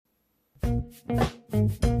The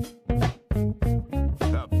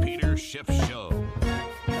Peter Schiff Show.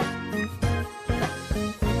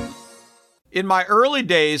 In my early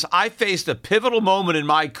days, I faced a pivotal moment in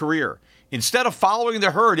my career. Instead of following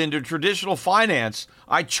the herd into traditional finance,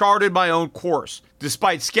 I charted my own course.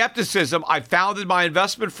 Despite skepticism, I founded my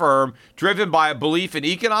investment firm driven by a belief in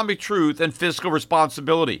economic truth and fiscal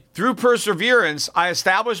responsibility. Through perseverance, I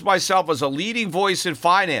established myself as a leading voice in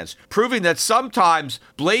finance, proving that sometimes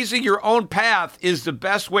blazing your own path is the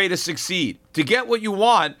best way to succeed. To get what you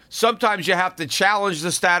want, sometimes you have to challenge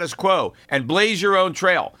the status quo and blaze your own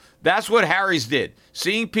trail. That's what Harry's did.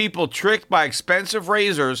 Seeing people tricked by expensive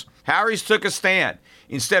razors, Harry's took a stand.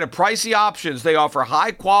 Instead of pricey options, they offer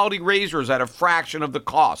high-quality razors at a fraction of the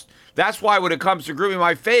cost. That's why when it comes to grooming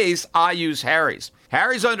my face, I use Harry's.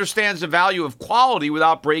 Harry's understands the value of quality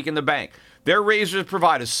without breaking the bank. Their razors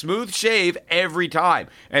provide a smooth shave every time,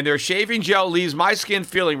 and their shaving gel leaves my skin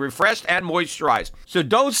feeling refreshed and moisturized. So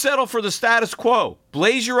don't settle for the status quo.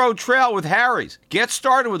 Blaze your own trail with Harry's. Get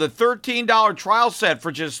started with a $13 trial set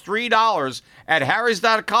for just $3 at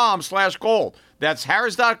harrys.com/gold. That's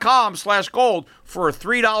harrys.com/gold for a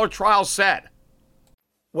 $3 trial set.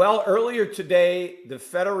 Well, earlier today, the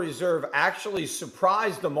Federal Reserve actually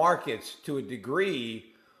surprised the markets to a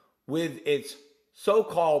degree with its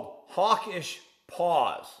so-called hawkish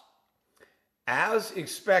pause. As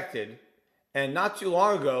expected, and not too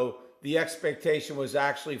long ago, the expectation was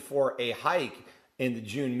actually for a hike in the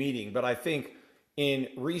June meeting. But I think in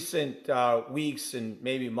recent weeks and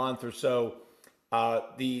maybe month or so,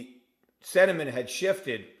 the sentiment had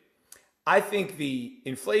shifted. I think the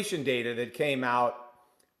inflation data that came out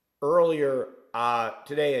earlier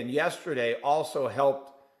today and yesterday also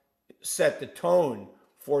helped set the tone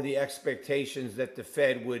for the expectations that the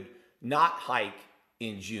Fed would not hike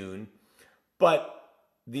in June. But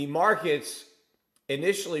the markets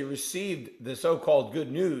initially received the so-called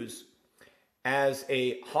good news as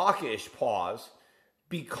a hawkish pause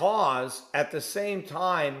because at the same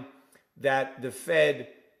time that the Fed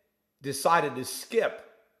decided to skip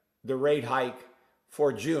the rate hike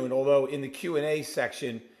for June, although in the Q&A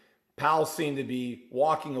section, Powell seemed to be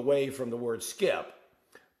walking away from the word skip.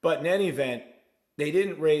 But in any event, they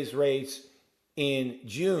didn't raise rates in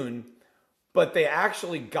June, but they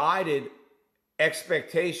actually guided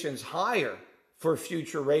expectations higher for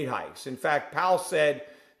future rate hikes. In fact, Powell said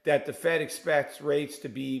that the Fed expects rates to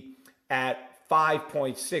be at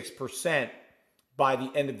 5.6% by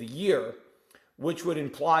the end of the year, which would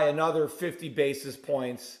imply another 50 basis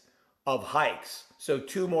points of hikes. So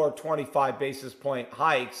 2 more 25 basis point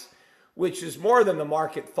hikes, which is more than the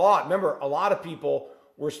market thought. Remember, a lot of people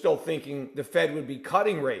were still thinking the Fed would be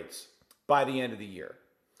cutting rates by the end of the year.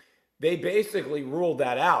 They basically ruled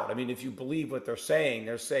that out. I mean, if you believe what they're saying,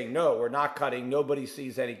 no, we're not cutting. Nobody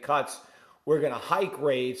sees any cuts. We're going to hike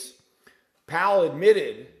rates. Powell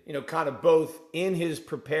admitted, kind of both in his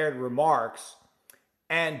prepared remarks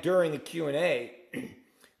and during the Q&A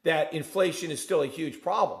that inflation is still a huge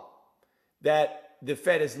problem, that the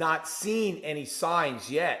Fed has not seen any signs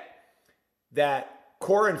yet that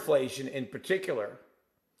core inflation in particular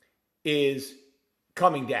is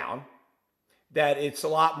coming down, that it's a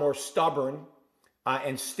lot more stubborn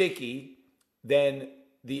and sticky than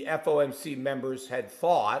the FOMC members had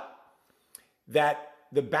thought, that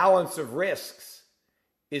the balance of risks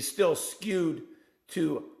is still skewed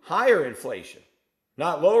to higher inflation,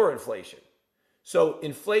 not lower inflation. So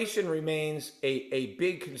inflation remains a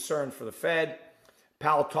big concern for the Fed.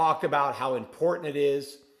 Powell talked about how important it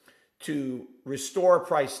is to restore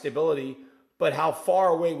price stability, but how far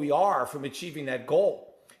away we are from achieving that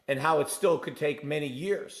goal and how it still could take many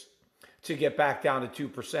years to get back down to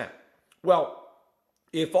 2%. Well,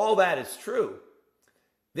 if all that is true,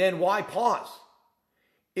 then why pause?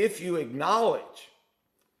 If you acknowledge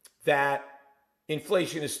that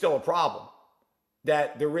inflation is still a problem,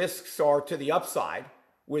 that the risks are to the upside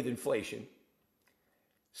with inflation,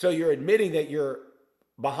 so you're admitting that you're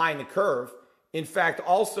behind the curve. In fact,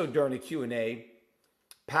 also during the Q&A,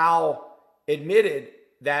 Powell admitted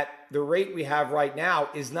that the rate we have right now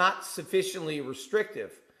is not sufficiently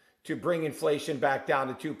restrictive to bring inflation back down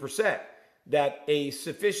to 2%, that a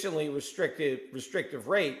sufficiently restrictive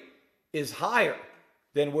rate is higher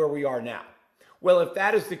than where we are now. Well, if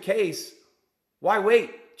that is the case, why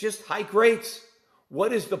wait? Just hike rates.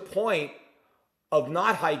 What is the point of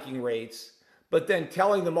not hiking rates, but then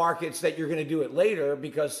telling the markets that you're going to do it later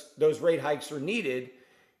because those rate hikes are needed?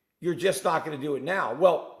 You're just not going to do it now.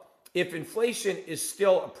 Well, if inflation is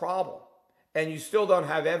still a problem and you still don't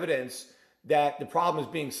have evidence that the problem is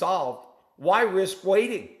being solved, why risk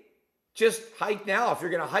waiting? Just hike now. If you're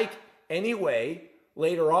going to hike anyway,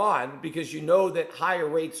 later on because you know that higher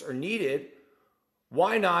rates are needed,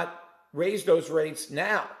 why not raise those rates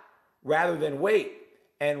now rather than wait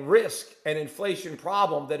and risk an inflation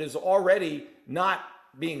problem that is already not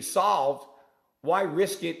being solved? Why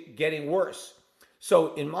risk it getting worse?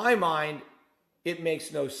 So in my mind, it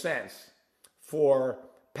makes no sense for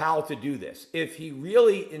Powell to do this. If he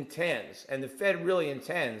really intends, and the Fed really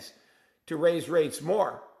intends, to raise rates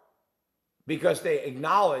more because they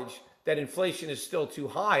acknowledge that inflation is still too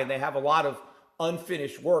high and they have a lot of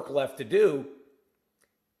unfinished work left to do,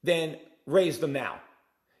 then raise them now.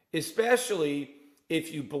 Especially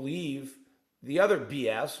if you believe the other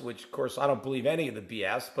BS, which of course I don't believe any of the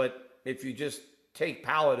BS, but if you just take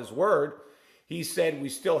Powell at his word, he said we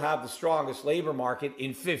still have the strongest labor market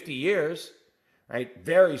in 50 years, right?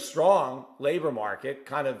 Very strong labor market,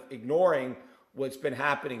 kind of ignoring what's been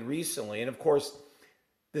happening recently. And of course,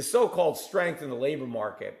 the so-called strength in the labor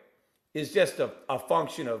market is just a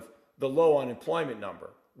function of the low unemployment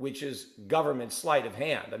number, which is government sleight of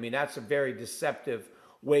hand. I mean, that's a very deceptive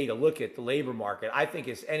way to look at the labor market. I think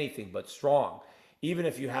it's anything but strong. Even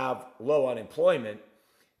if you have low unemployment,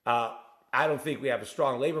 I don't think we have a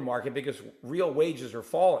strong labor market because real wages are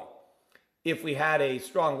falling. If we had a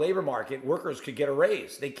strong labor market, workers could get a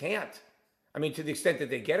raise. They can't. I mean, to the extent that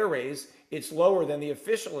they get a raise, it's lower than the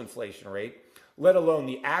official inflation rate, let alone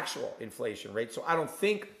the actual inflation rate. So I don't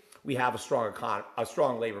think we have a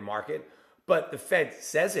strong labor market, but the Fed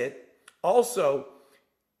says it. Also,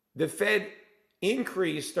 the Fed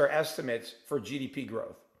increased their estimates for GDP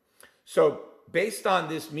growth. So based on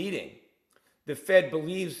this meeting, the Fed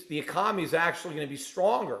believes the economy is actually going to be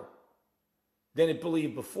stronger than it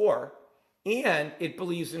believed before, and it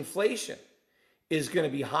believes inflation is going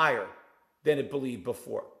to be higher than it believed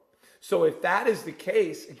before. So if that is the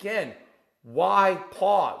case, again, why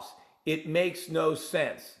pause? It makes no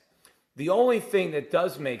sense. The only thing that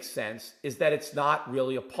does make sense is that it's not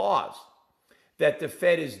really a pause, that the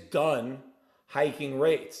Fed is done hiking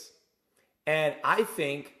rates. And I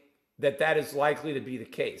think that that is likely to be the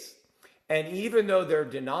case. And even though they're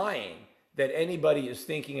denying that anybody is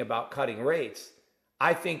thinking about cutting rates,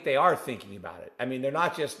 I think they are thinking about it. I mean, they're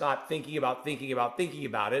not just not thinking about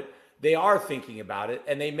it. They are thinking about it,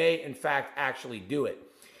 and they may, in fact, actually do it.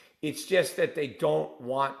 It's just that they don't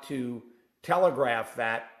want to telegraph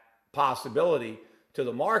that possibility to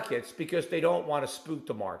the markets because they don't want to spook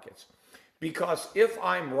the markets. Because if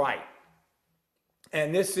I'm right,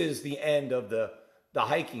 and this is the end of the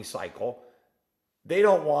hiking cycle, they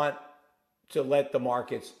don't want to let the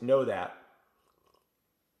markets know that.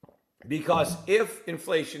 Because if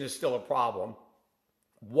inflation is still a problem,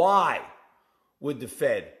 why would the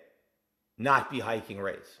Fed not be hiking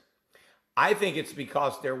rates? I think it's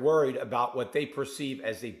because they're worried about what they perceive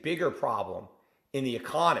as a bigger problem in the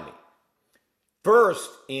economy. First,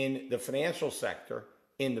 in the financial sector,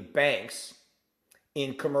 in the banks,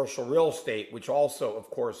 in commercial real estate, which also, of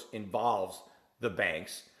course, involves the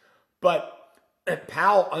banks. But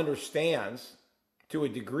Powell understands, to a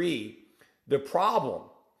degree, the problem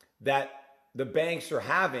that the banks are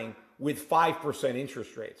having with 5%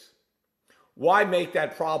 interest rates. Why make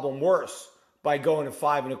that problem worse by going to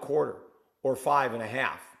 5.25% or 5.5%?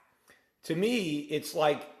 To me, it's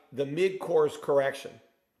like the mid-course correction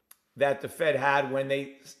that the Fed had when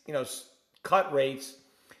they, cut rates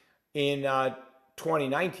in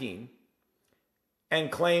 2019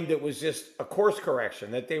 and claimed it was just a course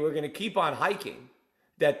correction, that they were going to keep on hiking,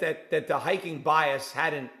 that the hiking bias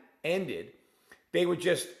hadn't ended. They were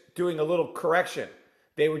just doing a little correction.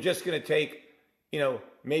 They were just going to take,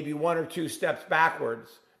 maybe one or two steps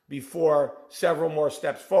backwards before several more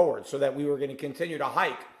steps forward so that we were going to continue to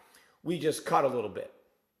hike. We just cut a little bit.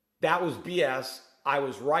 That was BS. I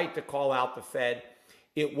was right to call out the Fed.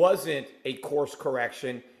 It wasn't a course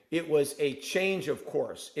correction. It was a change of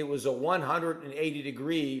course. It was a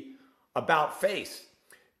 180-degree about face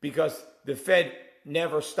because the Fed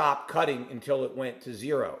never stopped cutting until it went to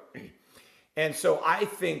zero. And so I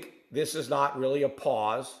think this is not really a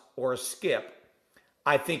pause or a skip.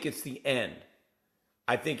 I think it's the end.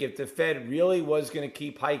 I think if the Fed really was going to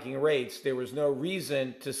keep hiking rates, there was no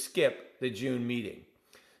reason to skip the June meeting.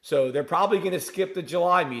 So they're probably going to skip the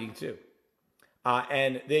July meeting too.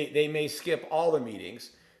 And they may skip all the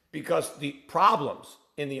meetings because the problems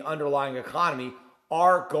in the underlying economy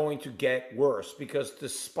are going to get worse, because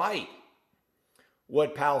despite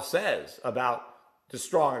what Powell says about the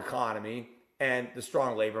strong economy and the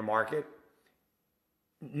strong labor market,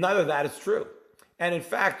 none of that is true. And in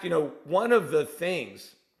fact, one of the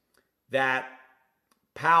things that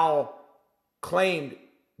Powell claimed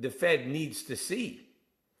the Fed needs to see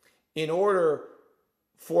in order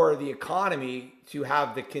for the economy to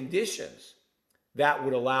have the conditions that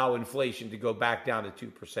would allow inflation to go back down to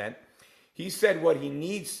 2%. He said what he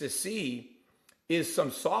needs to see is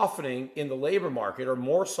some softening in the labor market, or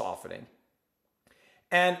more softening,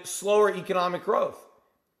 and slower economic growth.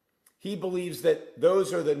 He believes that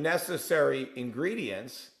those are the necessary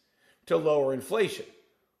ingredients to lower inflation,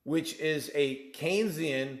 which is a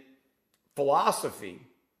Keynesian philosophy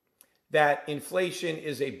that inflation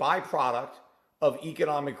is a byproduct of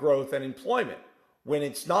economic growth and employment, when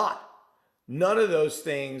it's not. None of those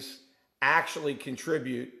things actually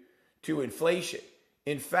contribute to inflation.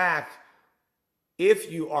 In fact,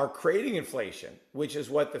 if you are creating inflation, which is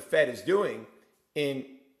what the Fed is doing in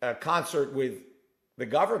concert with the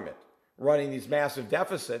government, running these massive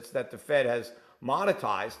deficits that the Fed has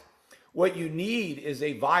monetized, what you need is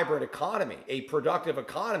a vibrant economy, a productive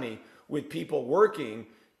economy with people working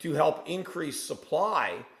to help increase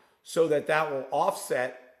supply, so that that will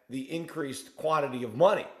offset the increased quantity of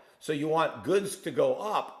money. So you want goods to go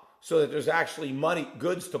up so that there's actually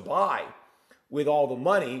goods to buy with all the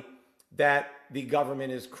money that the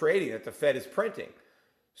government is creating, that the Fed is printing.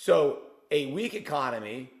 So a weak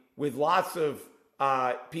economy with lots of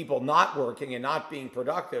people not working and not being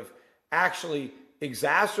productive actually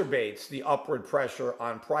exacerbates the upward pressure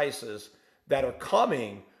on prices that are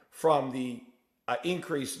coming from the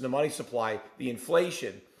increase in the money supply, the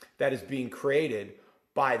inflation that is being created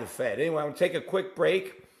by the Fed. Anyway, I'm going to take a quick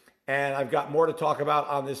break, and I've got more to talk about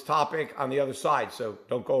on this topic on the other side, so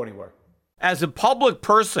don't go anywhere. As a public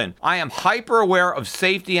person, I am hyper aware of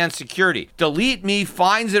safety and security. Delete Me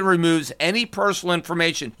finds and removes any personal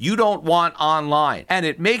information you don't want online, and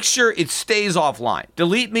it makes sure it stays offline.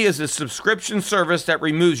 Delete Me is a subscription service that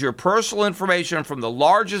removes your personal information from the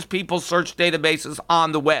largest people search databases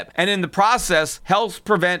on the web, and in the process helps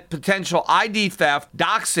prevent potential ID theft,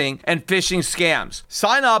 doxing, and phishing scams.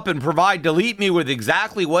 Sign up and provide Delete Me with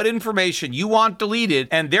exactly what information you want deleted,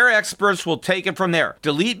 and their experts will take it from there.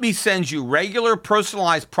 Delete Me sends you regular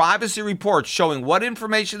personalized privacy reports showing what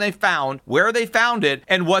information they found, where they found it,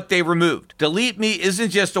 and what they removed. Delete Me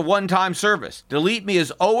isn't just a one-time service. Delete Me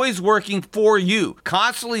is always working for you,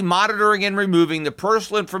 constantly monitoring and removing the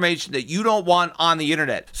personal information that you don't want on the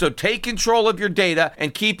internet. So take control of your data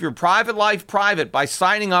and keep your private life private by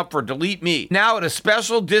signing up for Delete Me. Now at a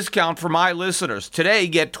special discount for my listeners. Today,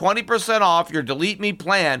 get 20% off your Delete Me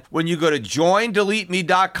plan when you go to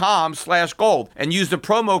joindeleteme.com/gold and use the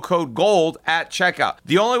promo code GOLD at checkout.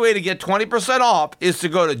 The only way to get 20% off is to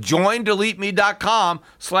go to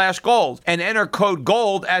joindeleteme.com/gold and enter code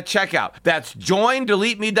GOLD at checkout. That's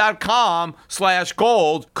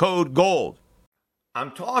joindeleteme.com/gold, code GOLD.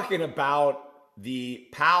 I'm talking about the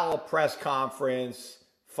Powell press conference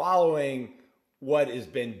following what has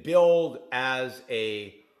been billed as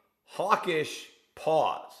a hawkish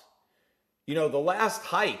pause. You know, the last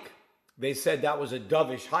hike, they said that was a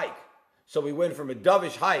dovish hike. So we went from a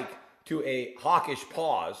dovish hike to a hawkish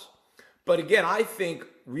pause. But again, I think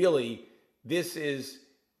really this is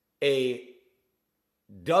a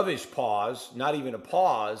dovish pause, not even a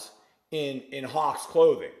pause, in hawk's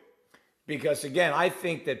clothing. Because again, I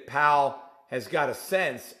think that Powell has got a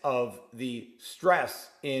sense of the stress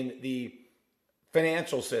in the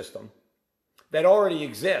financial system that already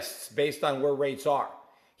exists based on where rates are.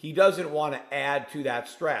 He doesn't want to add to that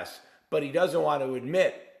stress, but he doesn't want to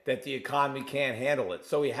admit that the economy can't handle it.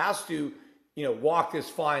 So he has to, walk this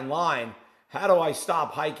fine line. How do I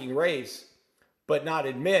stop hiking rates, but not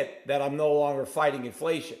admit that I'm no longer fighting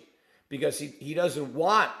inflation? Because he doesn't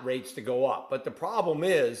want rates to go up. But the problem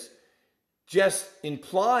is just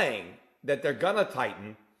implying that they're going to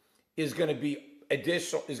tighten is going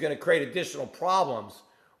to create additional problems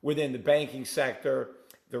within the banking sector,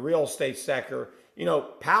 the real estate sector.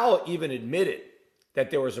 Powell even admitted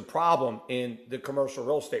that there was a problem in the commercial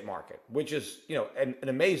real estate market, which is, an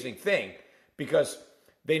amazing thing, because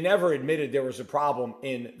they never admitted there was a problem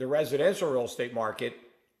in the residential real estate market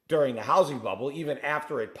during the housing bubble, even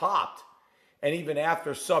after it popped. And even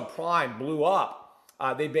after subprime blew up,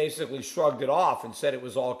 they basically shrugged it off and said it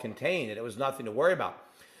was all contained and it was nothing to worry about.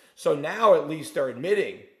 So now at least they're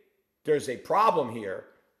admitting there's a problem here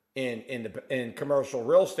in commercial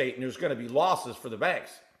real estate, and there's going to be losses for the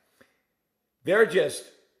banks. They're just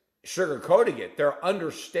sugarcoating it. They're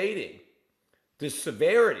understating the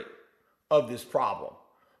severity of this problem.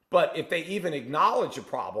 But if they even acknowledge a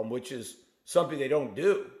problem, which is something they don't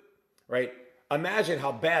do, right? Imagine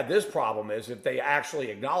how bad this problem is if they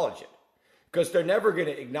actually acknowledge it. Because they're never going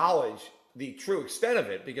to acknowledge the true extent of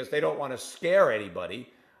it, because they don't want to scare anybody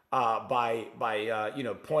by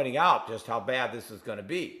pointing out just how bad this is going to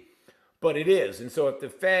be. But it is. And so if the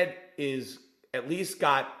Fed is at least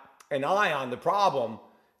got an eye on the problem.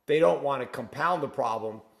 They don't want to compound the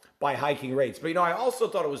problem by hiking rates. But, I also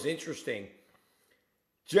thought it was interesting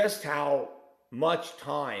just how much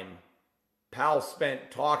time Powell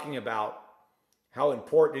spent talking about how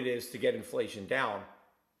important it is to get inflation down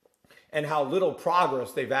and how little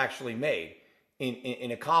progress they've actually made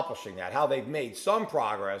in accomplishing that, how they've made some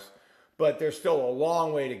progress, but there's still a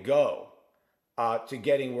long way to go to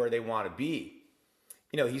getting where they want to be.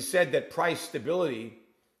 He said that price stability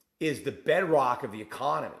is the bedrock of the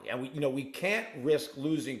economy. And we can't risk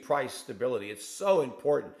losing price stability. It's so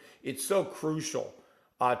important. It's so crucial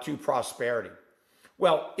to prosperity.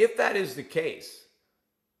 Well, if that is the case,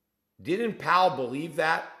 didn't Powell believe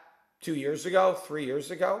that 2 years ago, 3 years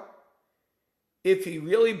ago? If he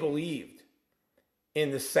really believed in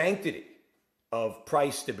the sanctity of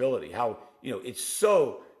price stability, how, it's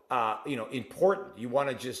so, important. You want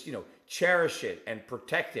to just, cherish it and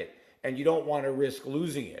protect it, and you don't want to risk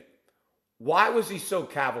losing it. Why was he so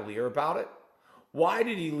cavalier about it? Why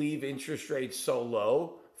did he leave interest rates so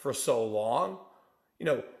low for so long?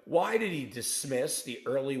 Why did he dismiss the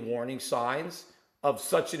early warning signs of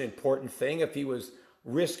such an important thing if he was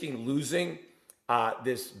risking losing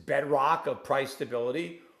this bedrock of price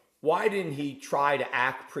stability? Why didn't he try to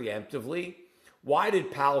act preemptively? Why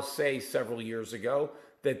did Powell say several years ago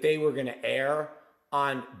that they were going to err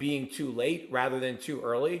on being too late rather than too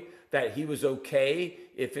early? That he was okay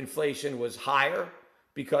if inflation was higher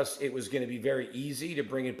because it was going to be very easy to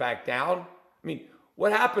bring it back down?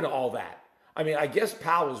 What happened to all that? I guess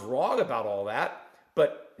Powell was wrong about all that,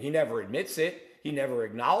 but he never admits it. He never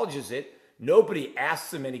acknowledges it. Nobody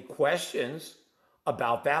asks him any questions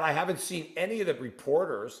about that. I haven't seen any of the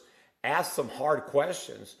reporters ask some hard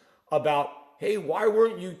questions about, hey, why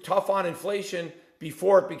weren't you tough on inflation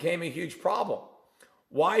before it became a huge problem?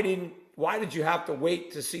 Why did you have to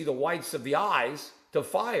wait to see the whites of the eyes to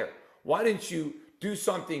fire? Why didn't you do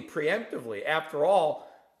something preemptively? After all,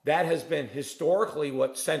 that has been historically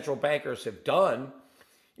what central bankers have done.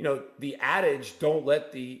 The adage, don't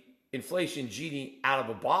let the inflation genie out of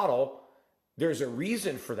a bottle. There's a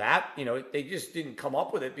reason for that. They just didn't come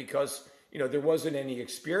up with it because, there wasn't any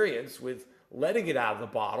experience with letting it out of the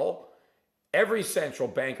bottle. Every central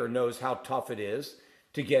banker knows how tough it is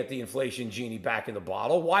to get the inflation genie back in the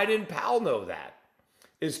bottle. Why didn't Powell know that?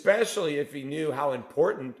 Especially if he knew how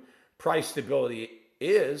important price stability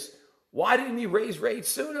is. Why didn't he raise rates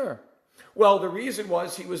sooner? Well, the reason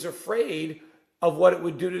was he was afraid of what it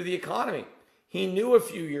would do to the economy. He knew a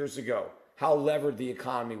few years ago how levered the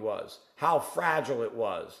economy was, how fragile it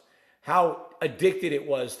was, how addicted it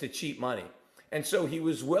was to cheap money. And so he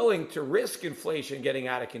was willing to risk inflation getting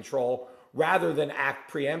out of control rather than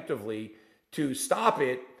act preemptively to stop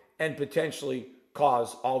it and potentially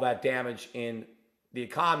cause all that damage in the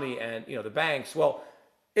economy and, the banks. Well,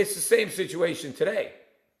 it's the same situation today.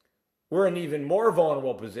 We're in an even more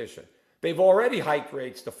vulnerable position. They've already hiked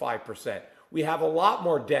rates to 5%. We have a lot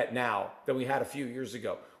more debt now than we had a few years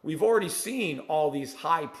ago. We've already seen all these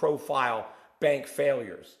high-profile bank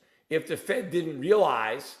failures. If the Fed didn't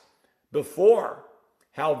realize before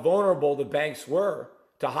how vulnerable the banks were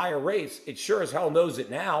to higher rates, it sure as hell knows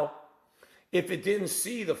it now. If it didn't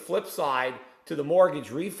see the flip side to the mortgage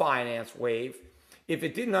refinance wave, if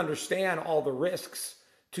it didn't understand all the risks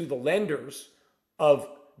to the lenders of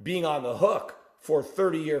being on the hook for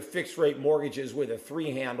 30-year fixed rate mortgages with a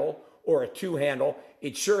 3 handle or a 2 handle,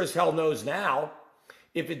 it sure as hell knows now.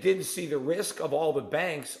 If it didn't see the risk of all the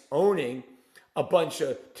banks owning a bunch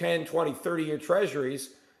of 10, 20, 30-year treasuries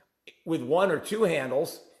with 1 or 2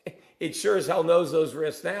 handles, it sure as hell knows those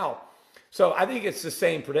risks now. So I think it's the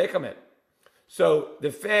same predicament. So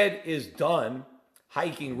the Fed is done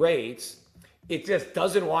hiking rates. It just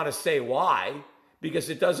doesn't want to say why, because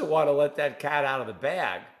it doesn't want to let that cat out of the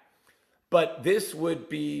bag. But this would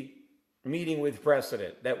be meeting with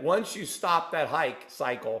precedent, that once you stop that hike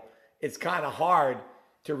cycle, it's kind of hard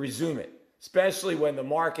to resume it, especially when the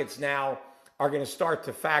markets now are going to start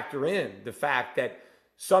to factor in the fact that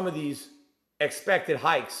some of these expected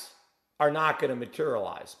hikes are not going to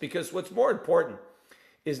materialize. Because what's more important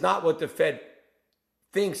is not what the Fed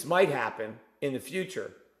thinks might happen in the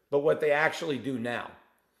future, but what they actually do now.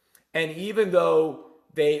 And even though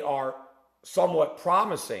they are somewhat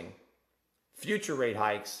promising future rate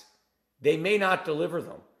hikes, they may not deliver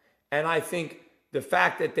them. And I think the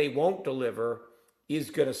fact that they won't deliver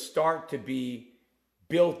is going to start to be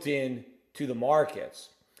built in to the markets.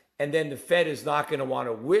 And then the Fed is not going to want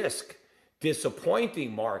to risk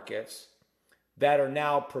disappointing markets that are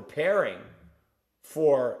now preparing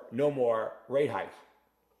for no more rate hikes.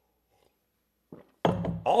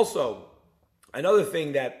 Also, another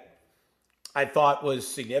thing that I thought was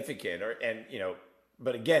significant.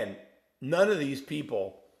 But again, none of these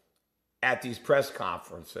people at these press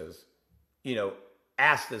conferences,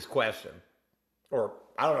 ask this question, or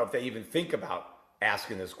I don't know if they even think about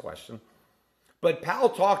asking this question. But Powell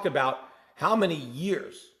talked about how many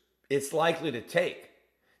years it's likely to take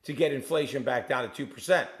to get inflation back down to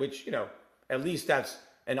 2%, which, at least that's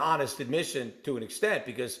an honest admission to an extent,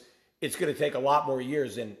 because it's going to take a lot more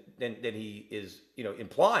years than he is,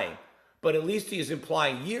 implying. But at least he is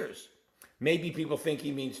implying years. Maybe people think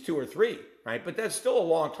he means 2 or 3, right? But that's still a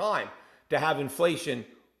long time to have inflation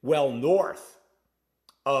well north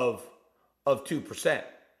of 2%,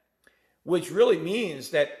 which really means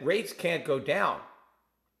that rates can't go down,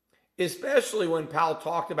 especially when Powell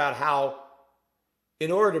talked about how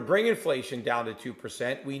in order to bring inflation down to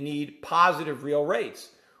 2%, we need positive real rates,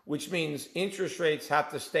 which means interest rates have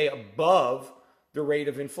to stay above the rate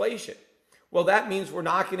of inflation. Well, that means we're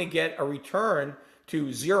not going to get a return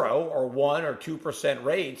to 0 or 1 or 2%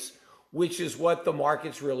 rates, which is what the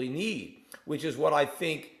markets really need, which is what I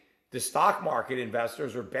think the stock market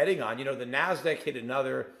investors are betting on. The NASDAQ hit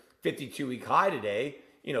another 52-week high today,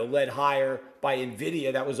 led higher by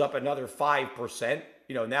NVIDIA. That was up another 5%,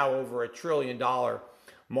 now over $1 trillion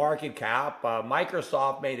market cap.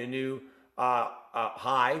 Microsoft made a new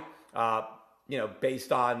high,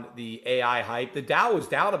 based on the AI hype. The Dow was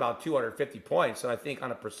down about 250 points. And I think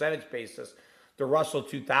on a percentage basis, the Russell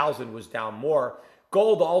 2000 was down more.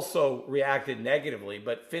 Gold also reacted negatively,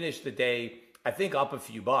 but finished the day, I think, up a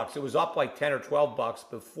few bucks. It was up like 10 or 12 bucks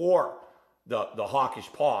before the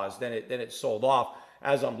hawkish pause. Then it sold off.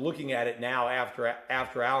 As I'm looking at it now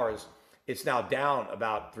after hours, it's now down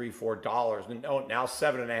about $3-4, and now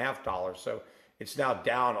 $7.50. So it's now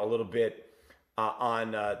down a little bit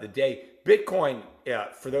on the day. Bitcoin,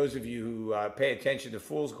 for those of you who pay attention to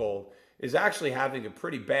fool's gold, is actually having a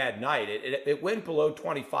pretty bad night. It went below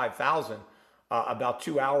 25,000 about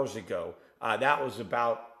 2 hours ago. That was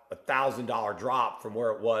about $1,000 drop from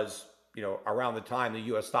where it was, around the time the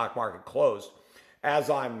U.S. stock market closed.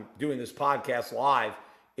 As I'm doing this podcast live,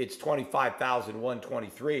 it's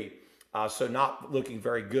 25,123. So not looking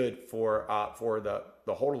very good for the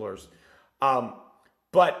hodlers.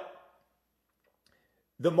 But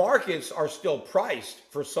the markets are still priced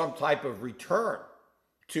for some type of return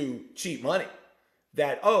to cheap money.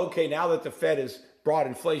 That, okay, now that the Fed has brought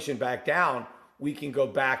inflation back down, we can go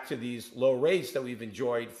back to these low rates that we've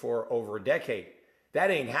enjoyed for over a decade.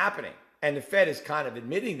 That ain't happening. And the Fed is kind of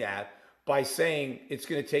admitting that by saying it's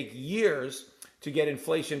going to take years to get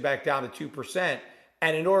inflation back down to 2%.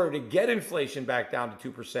 And in order to get inflation back down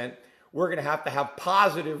to 2%, we're going to have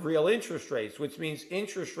positive real interest rates, which means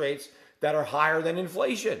interest rates that are higher than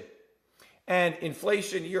inflation. And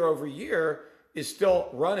inflation year over year is still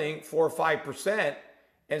running 4 or 5%.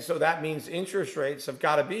 And so that means interest rates have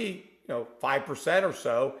got to be, 5% or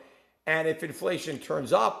so. And if inflation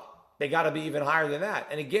turns up, they got to be even higher than that.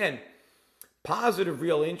 And again, positive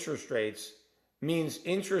real interest rates means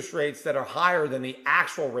interest rates that are higher than the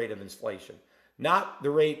actual rate of inflation, not the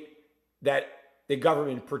rate that the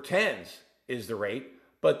government pretends is the rate,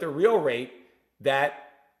 but the real rate that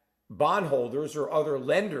bondholders or other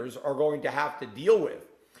lenders are going to have to deal with.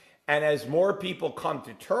 And as more people come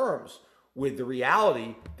to terms with the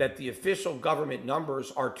reality that the official government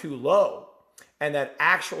numbers are too low and that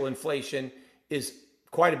actual inflation is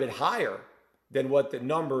quite a bit higher than what the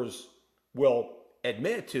numbers will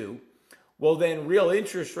admit to, well, then real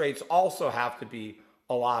interest rates also have to be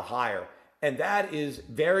a lot higher. And that is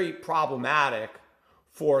very problematic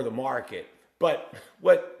for the market. But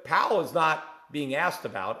what Powell is not being asked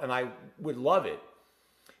about, and I would love it,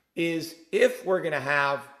 is if we're going to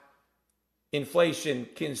have inflation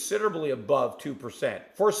considerably above 2%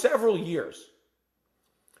 for several years,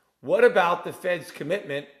 what about the Fed's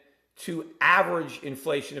commitment to average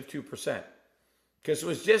inflation of 2%? Because it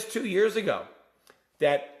was just 2 years ago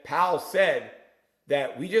that Powell said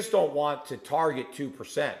that we just don't want to target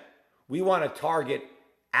 2%. We want to target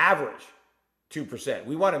average 2%.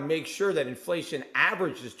 We want to make sure that inflation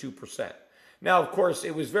averages 2%. Now, of course,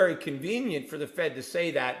 it was very convenient for the Fed to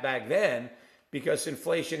say that back then because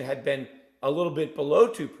inflation had been a little bit below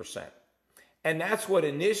 2%. And that's what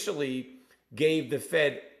initially gave the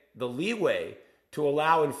Fed the leeway to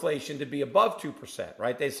allow inflation to be above 2%,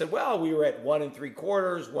 right? They said, well, we were at 1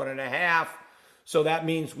 3/4, 1.5. So that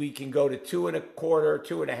means we can go to 2 1/4,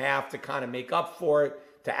 2.5 to kind of make up for it,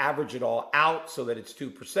 to average it all out so that it's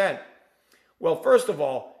 2%. Well, first of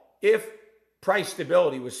all, if price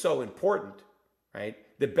stability was so important, right,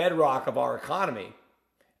 the bedrock of our economy,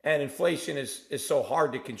 and inflation is so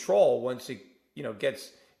hard to control once it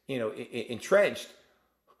gets entrenched,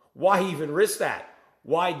 Why even risk that?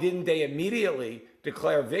 Why didn't they immediately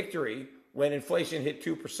declare victory when inflation hit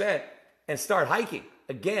 2% and start hiking?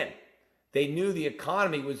 Again, they knew the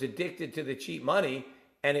economy was addicted to the cheap money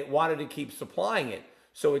and it wanted to keep supplying it.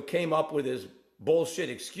 So it came up with this bullshit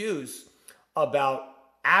excuse about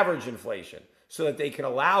average inflation so that they can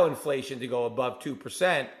allow inflation to go above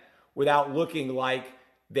 2% without looking like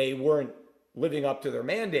they weren't living up to their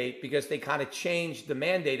mandate, because they kind of changed the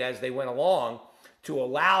mandate as they went along to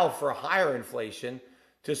allow for higher inflation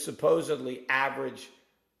to supposedly average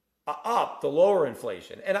up the lower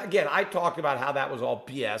inflation. And again, I talked about how that was all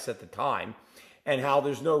BS at the time and how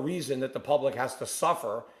there's no reason that the public has to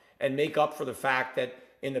suffer and make up for the fact that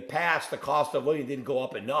in the past, the cost of living didn't go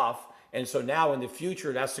up enough. And so now in the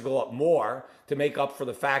future, it has to go up more to make up for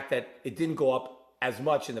the fact that it didn't go up as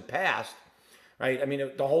much in the past, right? I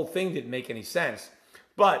mean, the whole thing didn't make any sense.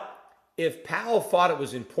 But if Powell thought it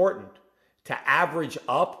was important to average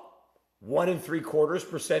up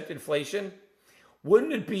 1.75% inflation,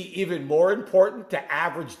 wouldn't it be even more important to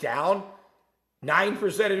average down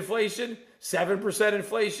 9% inflation, 7%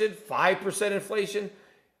 inflation, 5% inflation?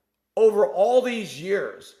 Over all these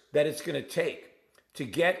years that it's going to take to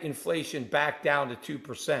get inflation back down to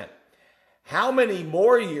 2%, how many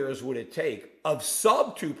more years would it take of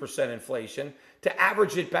sub 2% inflation to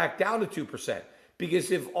average it back down to 2%?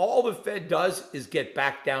 Because if all the Fed does is get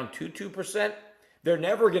back down to 2%, they're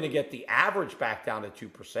never going to get the average back down to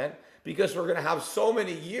 2%, because we're going to have so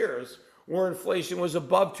many years where inflation was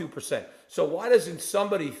above 2%. So why doesn't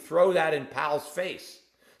somebody throw that in Powell's face?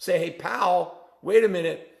 Say, hey, Powell, wait a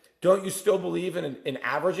minute. Don't you still believe in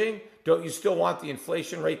averaging? Don't you still want the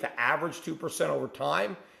inflation rate to average 2% over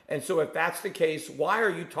time? And so if that's the case, why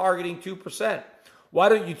are you targeting 2%? Why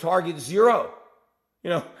don't you target 0?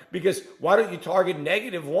 Because why don't you target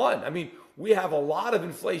 -1? I mean, we have a lot of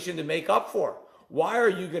inflation to make up for. Why are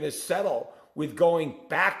you going to settle with going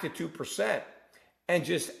back to 2% and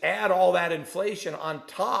just add all that inflation on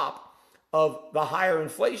top of the higher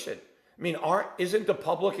inflation? I mean, isn't the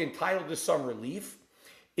public entitled to some relief?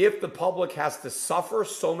 If the public has to suffer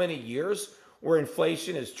so many years where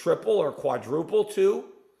inflation is triple or quadruple 2,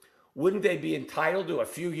 wouldn't they be entitled to a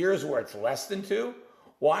few years where it's less than 2?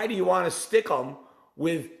 Why do you want to stick them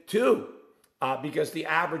with 2? Because the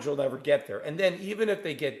average will never get there. And then even if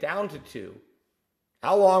they get down to 2,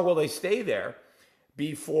 how long will they stay there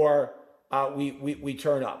before we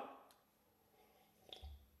turn up?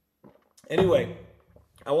 Anyway,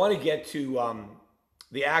 I want to get to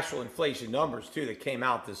the actual inflation numbers too that came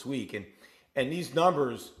out this week, and these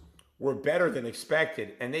numbers were better than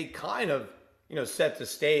expected, and they kind of set the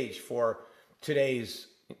stage for today's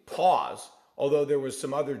pause. Although there was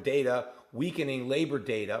some other data, weakening labor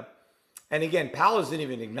data, and again, Powell isn't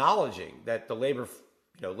even acknowledging that the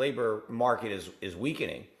labor market is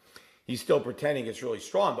weakening. He's still pretending it's really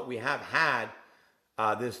strong, but we have had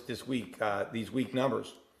this week these weak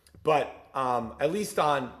numbers. But at least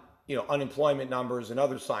on unemployment numbers and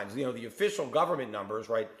other signs, the official government numbers,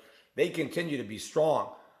 right? They continue to be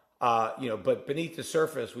strong, but beneath the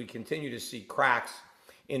surface, we continue to see cracks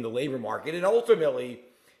in the labor market. And ultimately,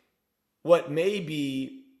 what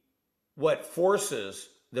forces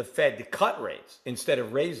the Fed to cut rates instead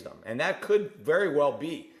of raise them. And that could very well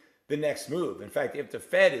be the next move. In fact, if the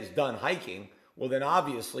Fed is done hiking, well, then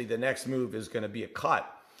obviously the next move is going to be a cut.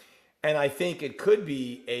 And I think it could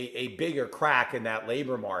be a bigger crack in that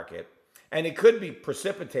labor market. And it could be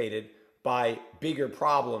precipitated by bigger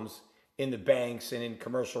problems in the banks and in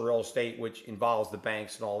commercial real estate, which involves the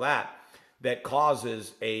banks and all that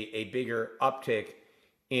causes a bigger uptick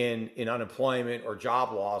in unemployment or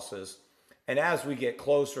job losses. And as we get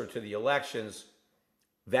closer to the elections,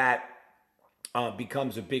 that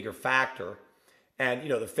becomes a bigger factor. And,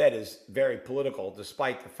 the Fed is very political,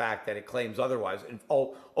 despite the fact that it claims otherwise. And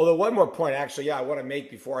although one more point, actually, I want to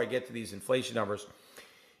make before I get to these inflation numbers.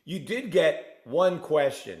 You did get one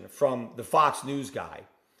question from the Fox News guy.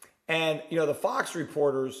 And, the Fox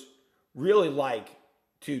reporters really like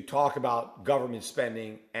to talk about government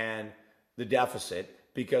spending and the deficit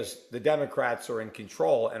because the Democrats are in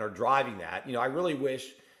control and are driving that. I really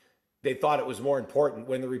wish they thought it was more important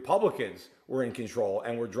when the Republicans were in control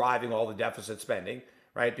and were driving all the deficit spending,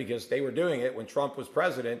 right? Because they were doing it when Trump was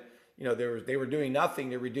president. They were doing nothing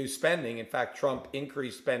to reduce spending. In fact, Trump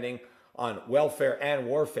increased spending on welfare and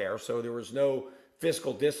warfare. So there was no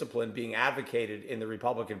fiscal discipline being advocated in the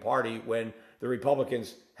Republican Party when the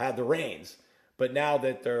Republicans had the reins. But now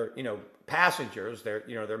that they're, passengers,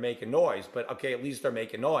 they're making noise. But okay, at least they're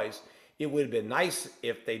making noise. It would have been nice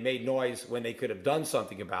if they made noise when they could have done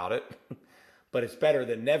something about it. But it's better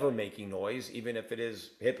than never making noise, even if it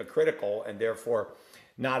is hypocritical and therefore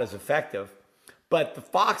not as effective. But the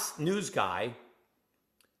Fox News guy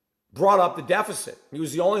brought up the deficit. He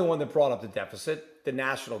was the only one that brought up the deficit, the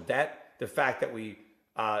national debt, the fact that we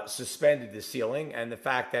suspended the ceiling, and the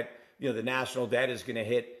fact that the national debt is going to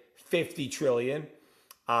hit 50 trillion.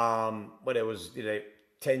 But it was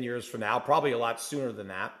 10 years from now, probably a lot sooner than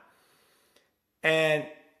that. And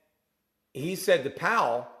he said to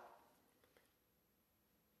Powell,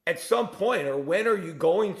 at some point, or when are you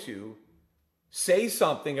going to say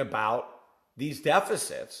something about these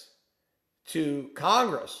deficits to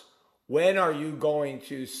Congress? When are you going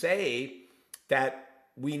to say that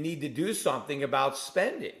we need to do something about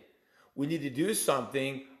spending? We need to do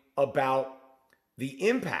something about the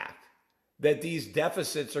impact that these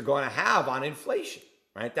deficits are going to have on inflation,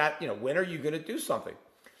 right? When are you going to do something?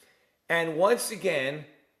 And once again,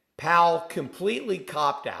 Powell completely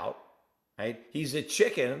copped out, right? He's a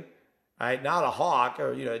chicken, right? Not a hawk,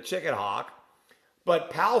 or, a chicken hawk. But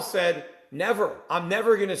Powell said, never. I'm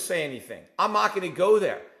never going to say anything. I'm not going to go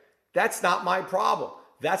there. That's not my problem.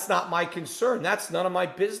 That's not my concern. That's none of my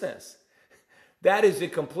business. That is a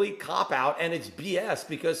complete cop-out, and it's BS,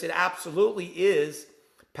 because it absolutely is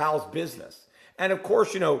Powell's business. And of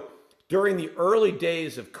course, during the early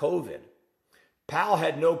days of COVID, Powell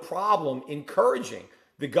had no problem encouraging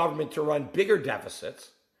the government to run bigger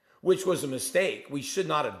deficits, which was a mistake. We should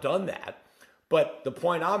not have done that. But the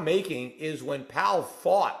point I'm making is, when Powell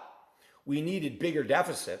thought we needed bigger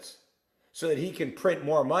deficits so that he can print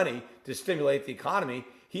more money to stimulate the economy,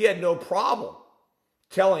 he had no problem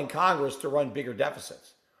telling Congress to run bigger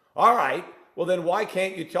deficits. All right, well then why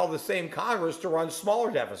can't you tell the same Congress to run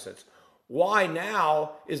smaller deficits? Why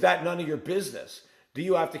now is that none of your business? Do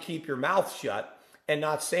you have to keep your mouth shut and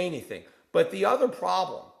not say anything? But the other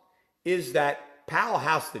problem is that Powell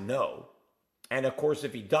has to know, and of course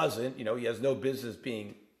if he doesn't, he has no business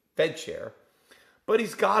being Fed chair, but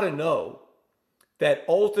he's got to know that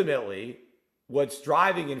ultimately what's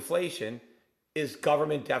driving inflation is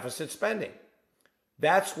government deficit spending.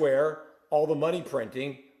 That's where all the money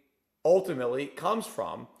printing ultimately comes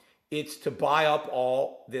from. It's to buy up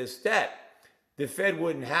all this debt. The Fed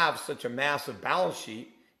wouldn't have such a massive balance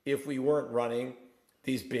sheet if we weren't running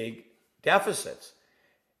these big deficits.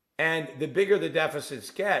 And the bigger the deficits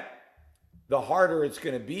get, the harder it's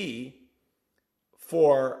going to be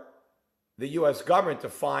for the U.S. government to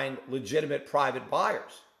find legitimate private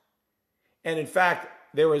buyers. And in fact,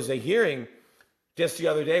 there was a hearing just the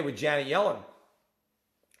other day with Janet Yellen.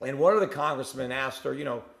 And one of the congressmen asked her,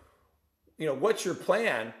 what's your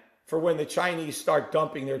plan for when the Chinese start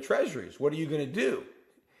dumping their treasuries? What are you going to do?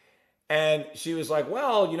 And she was like,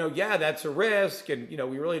 well, yeah, that's a risk. And,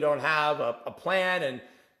 we really don't have a plan.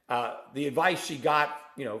 And the advice she got,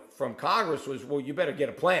 from Congress was, well, you better get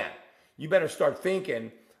a plan. You better start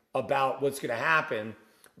thinking about what's going to happen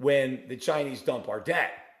when the Chinese dump our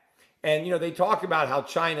debt. And, they talk about how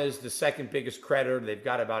China is the second biggest creditor. They've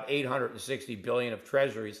got about 860 billion of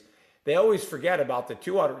treasuries. They always forget about the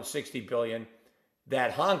 260 billion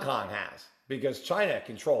that Hong Kong has, because China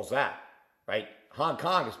controls that, right? Hong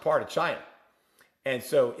Kong is part of China. And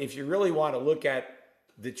so if you really want to look at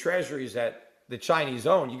the treasuries that the Chinese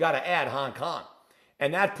own, you got to add Hong Kong.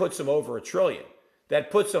 And that puts them over $1 trillion. That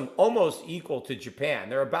puts them almost equal to Japan.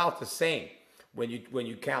 They're about the same when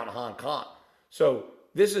you count Hong Kong. So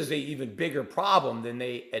this is an even bigger problem than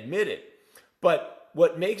they admitted. But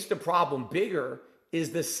what makes the problem bigger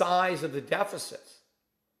is the size of the deficits.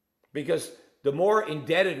 Because the more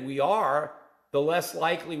indebted we are, the less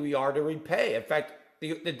likely we are to repay. In fact,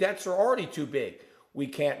 the debts are already too big. We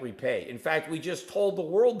can't repay. In fact, we just told the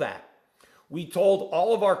world that. We told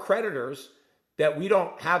all of our creditors that we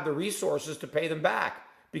don't have the resources to pay them back,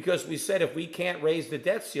 because we said if we can't raise the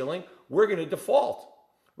debt ceiling, we're going to default.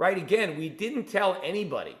 Right? Again, we didn't tell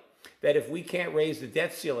anybody that if we can't raise the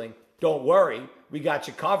debt ceiling, don't worry, we got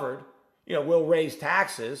you covered. We'll raise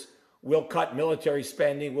taxes, we'll cut military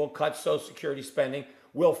spending, we'll cut Social Security spending,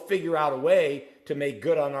 we'll figure out a way to make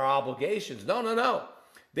good on our obligations. No.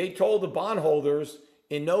 They told the bondholders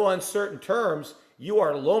in no uncertain terms, you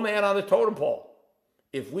are low man on the totem pole.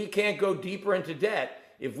 If we can't go deeper into debt,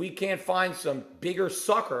 if we can't find some bigger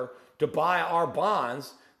sucker to buy our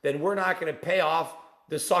bonds, then we're not going to pay off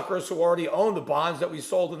the suckers who already own the bonds that we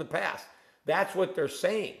sold in the past. That's what they're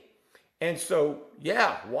saying. And so,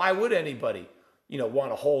 yeah, why would anybody,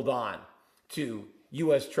 want to hold on to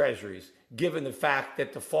U.S. Treasuries, given the fact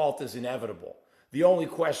that default is inevitable? The only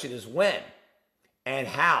question is when and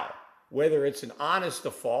how, whether it's an honest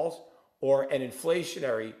default or an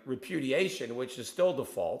inflationary repudiation, which is still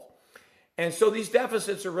default. And so these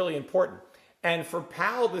deficits are really important. And for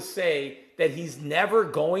Powell to say that he's never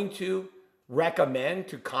going to recommend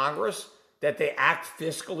to Congress that they act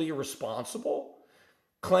fiscally responsible,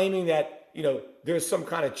 claiming that, there's some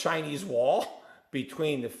kind of Chinese wall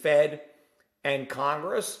between the Fed and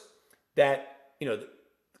Congress, that,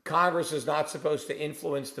 Congress is not supposed to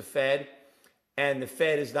influence the Fed and the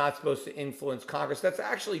Fed is not supposed to influence Congress. That's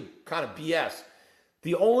actually kind of BS.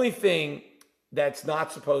 The only thing that's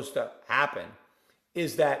not supposed to happen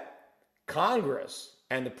is that Congress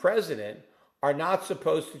and the president are not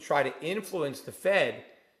supposed to try to influence the Fed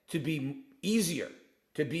to be easier,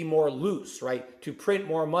 to be more loose, right? To print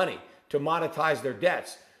more money, to monetize their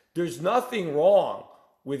debts. There's nothing wrong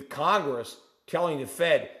with Congress telling the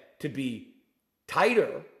Fed to be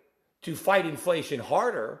tighter, to fight inflation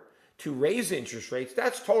harder, to raise interest rates.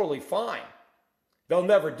 That's totally fine. They'll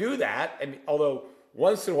never do that. And although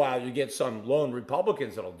once in a while you get some lone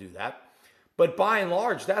Republicans that'll do that. But by and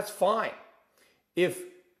large, that's fine. If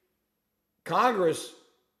Congress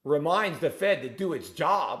reminds the Fed to do its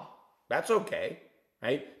job, that's okay,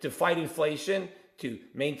 right? To fight inflation, to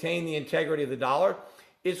maintain the integrity of the dollar.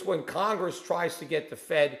 It's when Congress tries to get the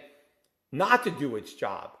Fed not to do its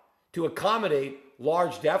job, to accommodate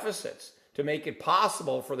large deficits, to make it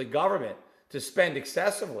possible for the government to spend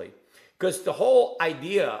excessively. Because the whole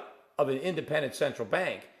idea of an independent central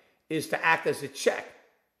bank is to act as a check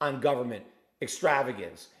on government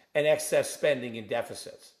extravagance and excess spending and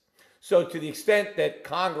deficits. So to the extent that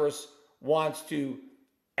Congress wants to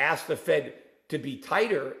ask the Fed to be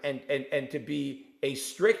tighter and to be a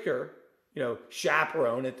stricter,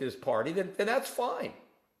 chaperone at this party, then that's fine,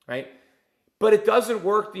 right? But it doesn't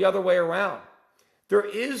work the other way around. There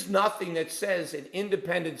is nothing that says an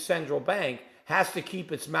independent central bank has to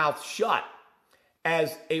keep its mouth shut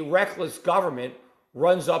as a reckless government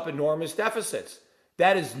runs up enormous deficits.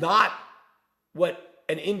 That is not what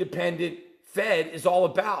an independent Fed is all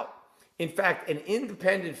about. In fact, an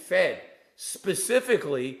independent Fed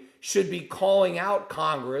specifically should be calling out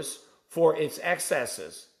Congress for its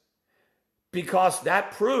excesses because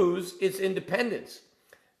that proves its independence.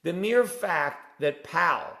 The mere fact that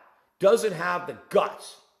Powell doesn't have the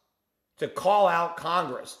guts to call out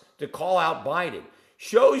Congress, to call out Biden,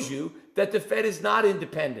 shows you that the Fed is not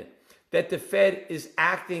independent, that the Fed is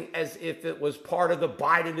acting as if it was part of the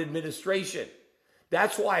Biden administration.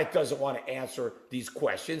 That's why it doesn't want to answer these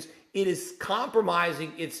questions. It is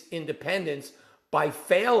compromising its independence by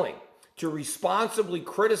failing to responsibly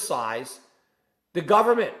criticize the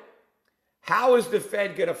government. How is the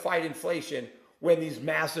Fed going to fight inflation when these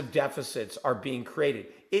massive deficits are being created?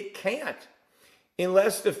 It can't.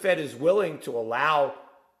 Unless the Fed is willing to allow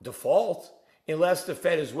default, unless the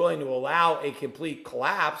Fed is willing to allow a complete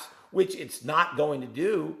collapse, which it's not going to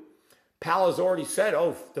do. Powell has already said,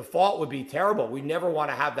 default would be terrible. We never want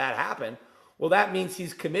to have that happen. Well, that means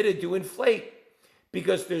he's committed to inflate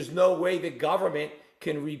because there's no way the government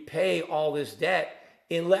can repay all this debt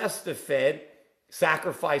unless the Fed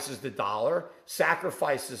sacrifices the dollar,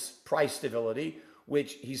 sacrifices price stability,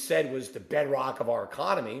 which he said was the bedrock of our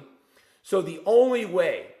economy. So the only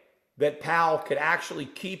way that Powell could actually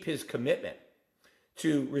keep his commitment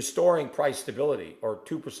to restoring price stability or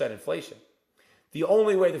 2% inflation, the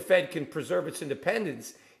only way the Fed can preserve its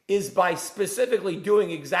independence is by specifically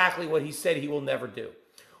doing exactly what he said he will never do,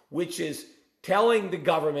 which is telling the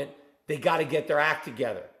government they got to get their act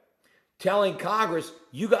together, telling Congress,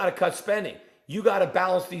 you got to cut spending, you got to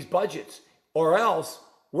balance these budgets, or else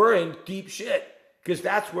we're in deep shit, because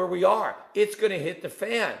that's where we are. It's going to hit the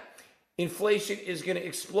fan. Inflation is going to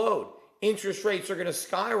explode. Interest rates are going to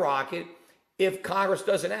skyrocket if Congress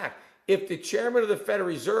doesn't act. If the chairman of the Federal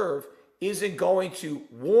Reserve isn't going to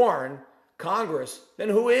warn Congress, then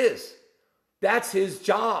who is? That's his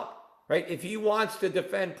job, right? If he wants to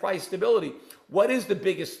defend price stability, what is the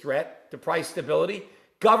biggest threat to price stability?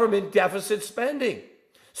 Government deficit spending.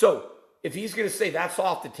 So if he's going to say that's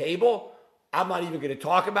off the table, I'm not even going to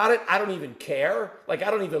talk about it. I don't even care. I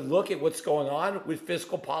don't even look at what's going on with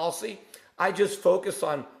fiscal policy. I just focus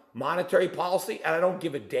on monetary policy, and I don't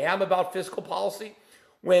give a damn about fiscal policy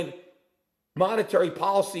when monetary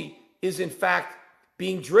policy is in fact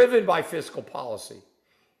being driven by fiscal policy.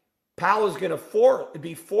 Powell is going to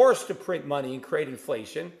be forced to print money and create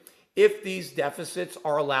inflation if these deficits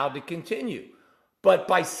are allowed to continue. But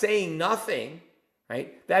by saying nothing,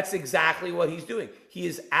 right, that's exactly what he's doing. He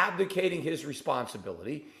is abdicating his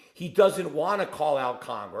responsibility. He doesn't want to call out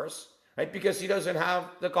Congress, right, because he doesn't have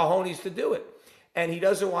the cojones to do it. And he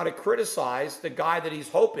doesn't want to criticize the guy that he's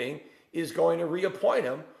hoping is going to reappoint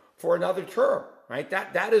him for another term, right?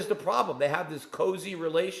 That is the problem. They have this cozy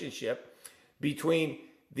relationship between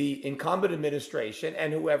the incumbent administration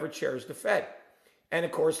and whoever chairs the Fed. And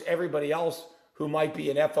of course, everybody else who might be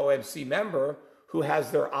an FOMC member who has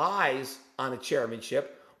their eyes on a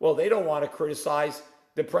chairmanship, well, they don't want to criticize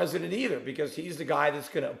the president either because he's the guy that's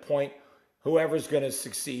going to appoint whoever's going to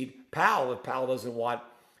succeed Powell if Powell doesn't want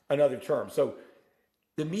another term. So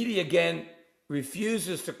the media, again,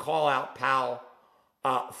 refuses to call out Powell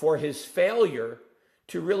for his failure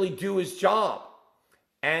to really do his job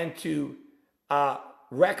and to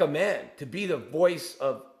recommend, to be the voice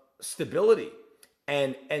of stability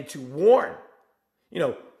and to warn. You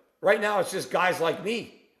know, right now it's just guys like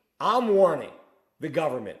me. I'm warning the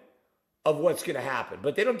government of what's going to happen,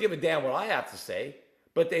 but they don't give a damn what I have to say,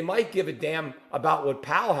 but they might give a damn about what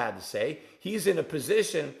Powell had to say. He's in a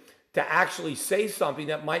position to actually say something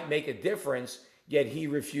that might make a difference, yet he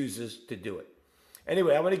refuses to do it.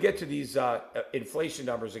 Anyway, I'm going to get to these inflation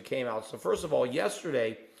numbers that came out. So first of all,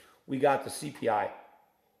 yesterday we got the CPI,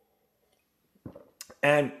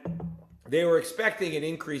 and they were expecting an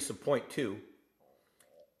increase of 0.2,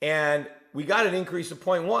 and we got an increase of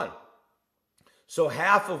 0.1. So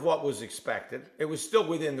half of what was expected. It was still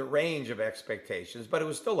within the range of expectations, but it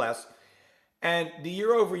was still less. And the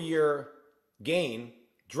year-over-year gain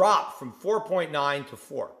dropped from 4.9 to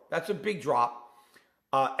 4. That's a big drop.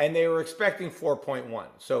 And they were expecting 4.1.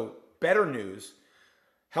 So better news.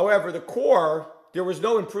 However, the core, there was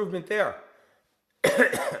no improvement there.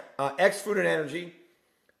 Ex-food and energy,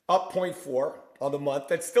 up 0.4 on the month.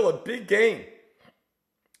 That's still a big gain.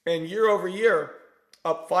 And year-over-year,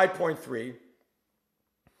 up 5.3.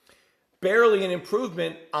 Barely an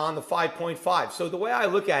improvement on the 5.5. So the way I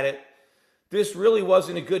look at it, this really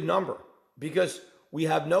wasn't a good number because we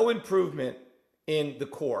have no improvement in the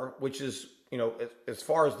core, which is, you know, as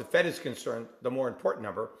far as the Fed is concerned, the more important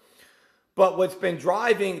number. But what's been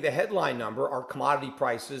driving the headline number are commodity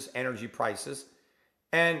prices, energy prices,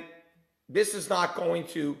 and this is not going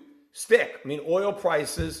to stick. I mean, oil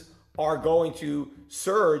prices are going to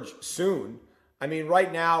surge soon. I mean,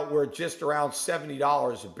 right now we're just around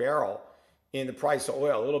 $70 a barrel in the price of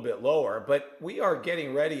oil, a little bit lower, but we are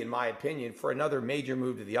getting ready, in my opinion, for another major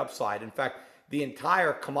move to the upside. In fact, the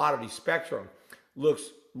entire commodity spectrum looks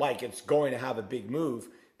like it's going to have a big move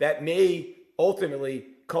that may ultimately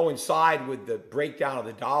coincide with the breakdown of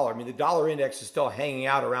the dollar. I mean, the dollar index is still hanging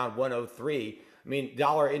out around 103. I mean,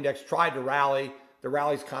 dollar index tried to rally. The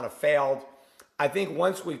rally's kind of failed. I think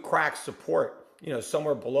once we crack support, you know,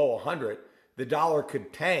 somewhere below 100, the dollar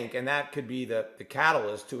could tank, and that could be the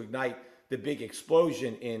catalyst to ignite the big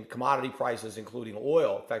explosion in commodity prices, including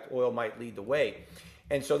oil. In fact, oil might lead the way.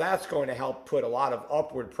 And so that's going to help put a lot of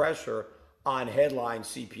upward pressure on headline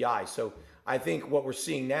CPI. So I think what we're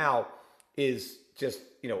seeing now is just,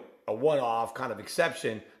 you know, a one-off kind of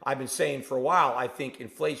exception. I've been saying for a while, I think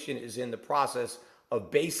inflation is in the process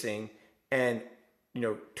of basing and, you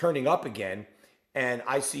know, turning up again. And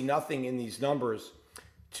I see nothing in these numbers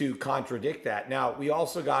to contradict that. Now, we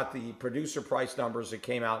also got the producer price numbers that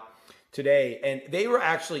came out today, and they were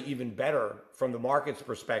actually even better from the market's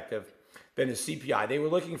perspective than the CPI. They were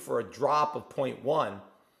looking for a drop of 0.1,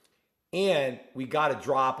 and we got a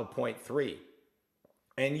drop of 0.3.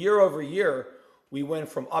 And year over year, we went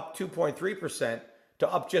from up 2.3% to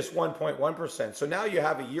up just 1.1%. So now you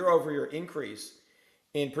have a year over year increase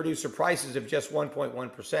in producer prices of just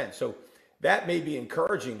 1.1%. So that may be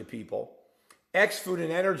encouraging to people. Ex-food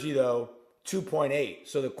and energy, though, 2.8.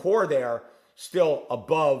 So the core there still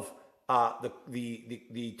above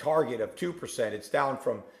the target of 2%. It's down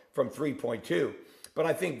from 3.2. But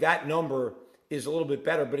I think that number is a little bit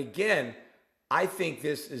better. But again, I think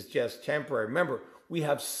this is just temporary. Remember, we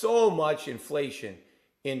have so much inflation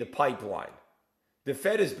in the pipeline. The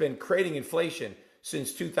Fed has been creating inflation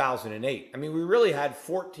since 2008. I mean, we really had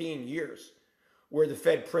 14 years where the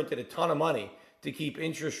Fed printed a ton of money to keep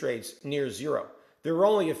interest rates near zero. There were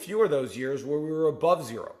only a few of those years where we were above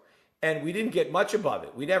zero. And we didn't get much above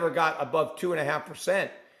it. We never got above 2.5%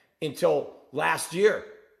 until last year.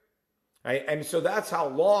 Right? And so that's how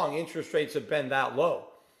long interest rates have been that low.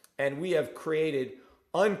 And we have created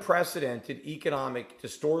unprecedented economic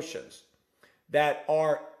distortions that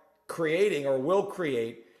are creating or will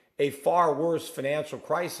create a far worse financial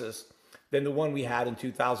crisis than the one we had in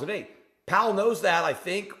 2008. Powell knows that, I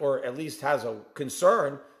think, or at least has a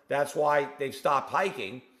concern. That's why they've stopped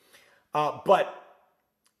hiking. But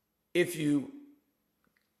if you,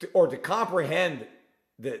 or to comprehend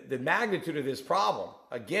the magnitude of this problem,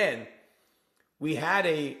 again, we had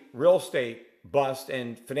a real estate bust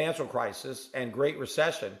and financial crisis and Great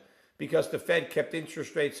Recession because the Fed kept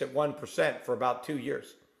interest rates at 1% for about 2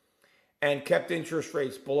 years and kept interest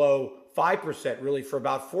rates below 5% really for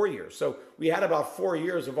about 4 years. So we had about 4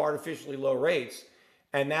 years of artificially low rates,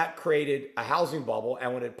 and that created a housing bubble.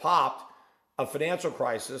 And when it popped, a financial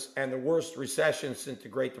crisis and the worst recession since the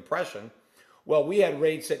Great Depression. Well, we had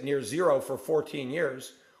rates at near zero for 14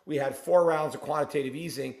 years. We had 4 rounds of quantitative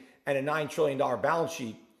easing and a $9 trillion balance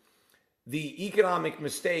sheet. The economic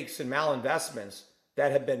mistakes and malinvestments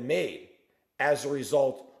that have been made as a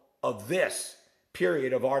result of this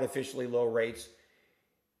period of artificially low rates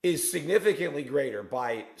is significantly greater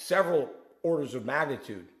by several orders of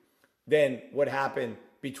magnitude than what happened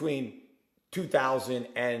between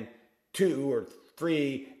 2002 or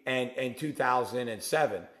 3 and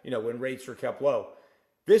 2007, when rates were kept low.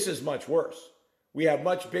 This is much worse. We have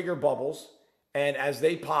much bigger bubbles, and as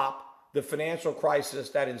they pop, the financial crisis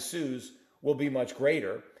that ensues will be much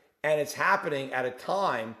greater. And it's happening at a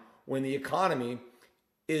time when the economy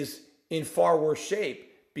is in far worse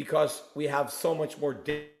shape because we have so much more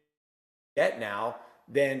debt now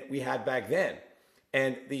than we had back then.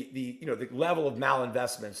 And the level of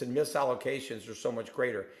malinvestments and misallocations are so much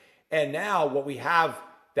greater. And now what we have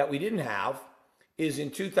that we didn't have is in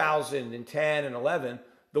 2010 and 11,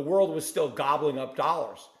 the world was still gobbling up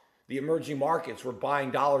dollars. The emerging markets were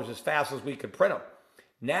buying dollars as fast as we could print them.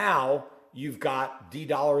 Now you've got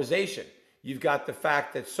de-dollarization. You've got the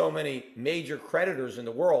fact that so many major creditors in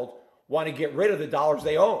the world want to get rid of the dollars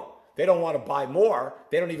they own. They don't want to buy more.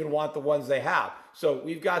 They don't even want the ones they have. So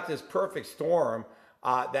we've got this perfect storm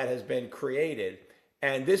that has been created.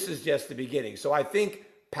 And this is just the beginning. So I think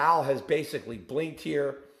Powell has basically blinked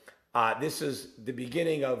here. This is the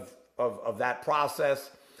beginning of that process.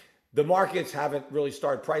 The markets haven't really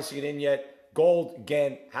started pricing it in yet. Gold,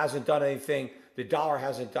 again, hasn't done anything. The dollar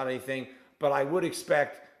hasn't done anything. But I would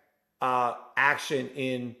expect action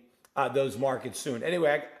in those markets soon.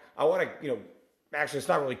 Anyway, I want to, actually, it's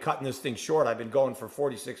not really cutting this thing short. I've been going for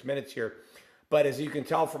 46 minutes here. But as you can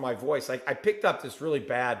tell from my voice, I picked up this really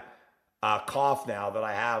bad cough now that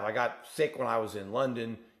I have. I got sick when I was in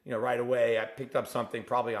London, right away. I picked up something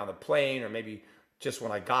probably on the plane or maybe just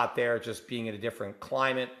when I got there, just being in a different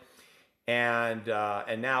climate. And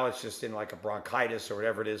now it's just in like a bronchitis or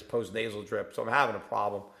whatever it is, post-nasal drip. So I'm having a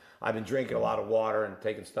problem. I've been drinking a lot of water and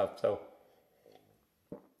taking stuff. So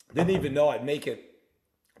didn't even know I'd make it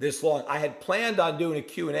this long. I had planned on doing a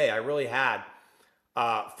Q&A. I really had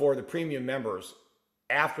for the premium members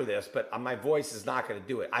after this, but my voice is not going to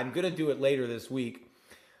do it. I'm going to do it later this week.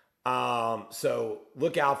 So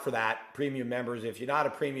look out for that, premium members. If you're not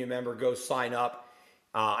a premium member, go sign up.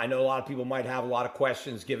 I know a lot of people might have a lot of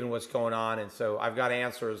questions given what's going on, and so I've got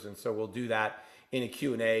answers, and so we'll do that in a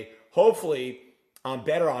Q&A. Hopefully, I'm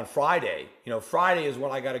better on Friday. Friday is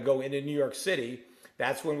when I got to go into New York City.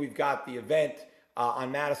 That's when we've got the event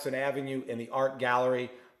on Madison Avenue in the Art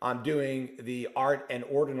Gallery. I'm doing the art and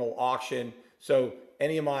ordinal auction. So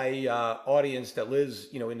any of my audience that lives,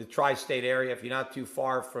 in the tri-state area, if you're not too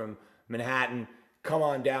far from Manhattan, come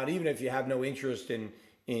on down. Even if you have no interest in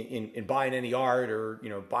buying any art or,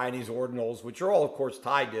 buying these ordinals, which are all, of course,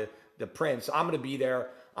 tied to the prints. I'm going to be there.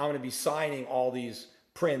 I'm going to be signing all these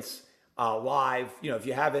prints live. If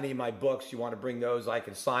you have any of my books, you want to bring those, I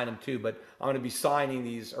can sign them too. But I'm going to be signing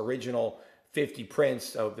these original 50 prints.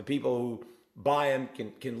 So the people who buy them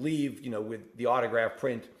can leave, with the autograph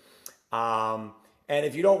print. And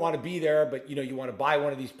if you don't want to be there, but, you want to buy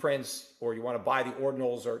one of these prints or you want to buy the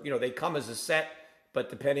ordinals or, they come as a set. But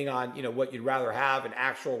depending on, what you'd rather have, an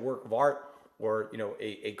actual work of art or,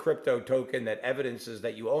 a crypto token that evidences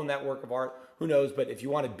that you own that work of art, who knows? But if you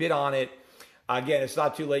want to bid on it, again, it's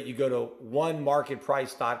not too late. You go to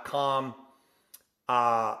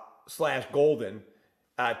onemarketprice.com/golden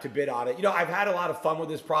to bid on it. I've had a lot of fun with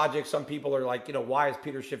this project. Some people are like, why is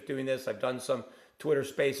Peter Schiff doing this? I've done some Twitter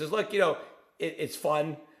spaces. Look, it's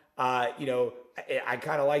fun. I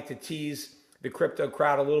kind of like to tease the crypto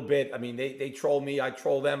crowd a little bit. I mean, they troll me, I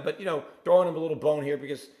troll them, but throwing them a little bone here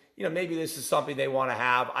because maybe this is something they want to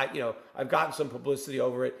have. I've gotten some publicity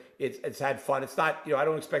over it. It's had fun. It's not, I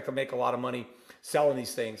don't expect to make a lot of money selling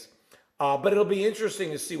these things, but it'll be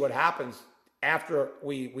interesting to see what happens after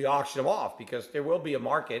we auction them off, because there will be a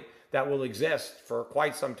market that will exist for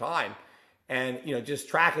quite some time, and just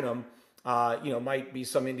tracking them, might be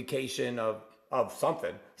some indication of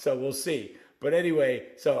something. So we'll see. But anyway,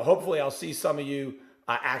 so hopefully I'll see some of you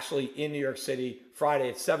actually in New York City Friday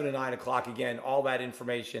at 7 to 9 o'clock. Again, all that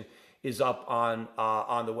information is up on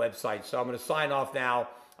the website. So I'm going to sign off now.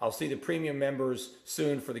 I'll see the premium members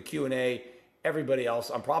soon for the Q&A. Everybody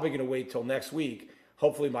else, I'm probably going to wait till next week.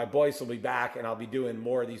 Hopefully my voice will be back and I'll be doing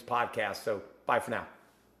more of these podcasts. So bye for now.